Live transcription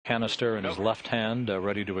canister in his left hand,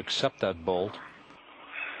 ready to accept that bolt.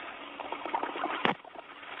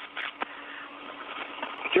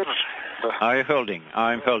 Are you holding?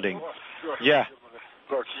 I'm holding. Yeah.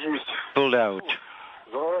 Pulled out.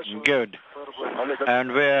 Good.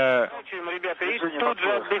 And we're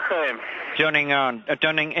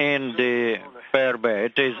turning in the fair bay.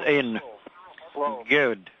 It is in.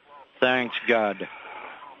 Good. Thanks God.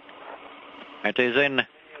 It is in.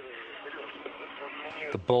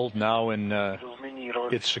 The bolt now in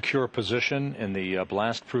its secure position in the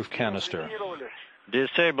blast-proof canister.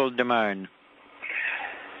 Disabled the mine.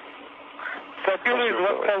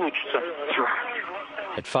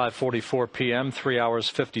 At 5:44 p.m., 3 hours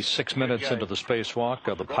 56 minutes into the spacewalk,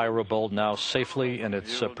 the Pyro bolt now safely in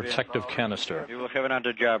its protective canister. You will have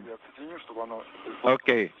another job.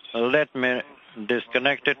 Okay, let me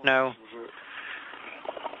disconnect it now.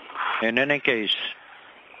 In any case.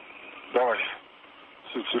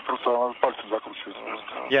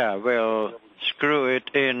 Yeah, we'll screw it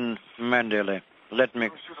in manually. Let me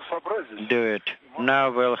do it.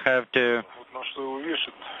 Now we'll have to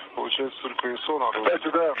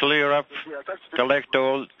clear up, collect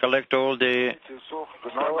all the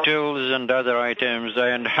tools and other items.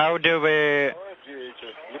 And how do we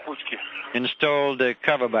install the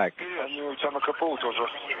cover back?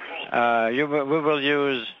 We will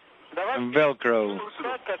use Velcro.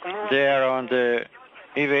 They are on the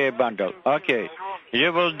EVA bundle. Okay.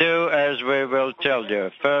 You will do as we will tell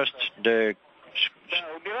you. First,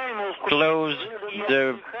 close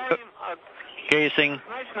the casing,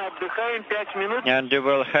 and you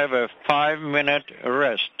will have a 5-minute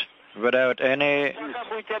rest without any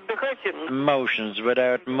motions,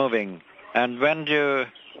 without moving. And when you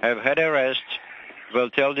have had a rest, we'll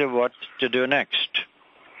tell you what to do next.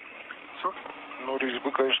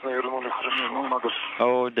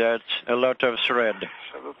 Oh, that's a lot of thread.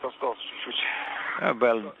 Oh,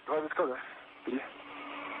 well,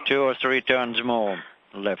 2 or 3 tons more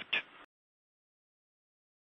left.